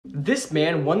This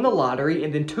man won the lottery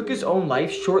and then took his own life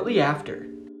shortly after.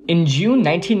 In June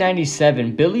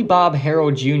 1997, Billy Bob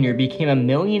Harrell Jr. became a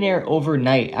millionaire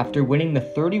overnight after winning the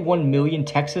 31 million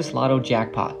Texas Lotto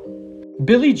jackpot.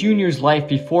 Billy Jr.'s life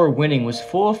before winning was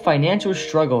full of financial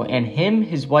struggle, and him,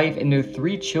 his wife, and their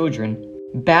 3 children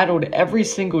battled every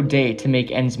single day to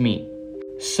make ends meet.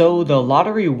 So the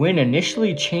lottery win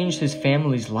initially changed his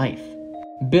family's life.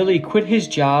 Billy quit his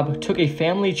job, took a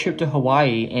family trip to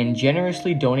Hawaii, and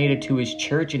generously donated to his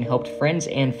church and helped friends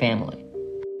and family.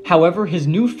 However, his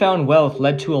newfound wealth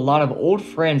led to a lot of old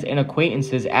friends and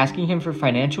acquaintances asking him for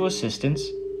financial assistance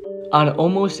on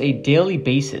almost a daily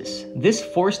basis. This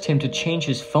forced him to change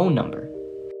his phone number.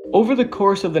 Over the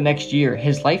course of the next year,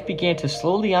 his life began to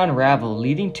slowly unravel,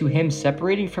 leading to him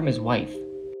separating from his wife.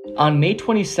 On May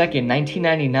 22,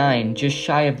 1999, just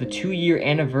shy of the 2-year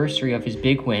anniversary of his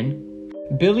big win,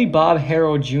 Billy Bob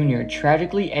Harrell Jr.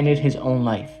 tragically ended his own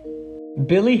life.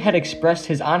 Billy had expressed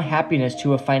his unhappiness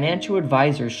to a financial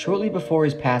advisor shortly before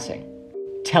his passing,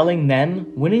 telling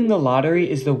them, "Winning the lottery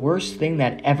is the worst thing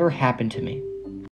that ever happened to me."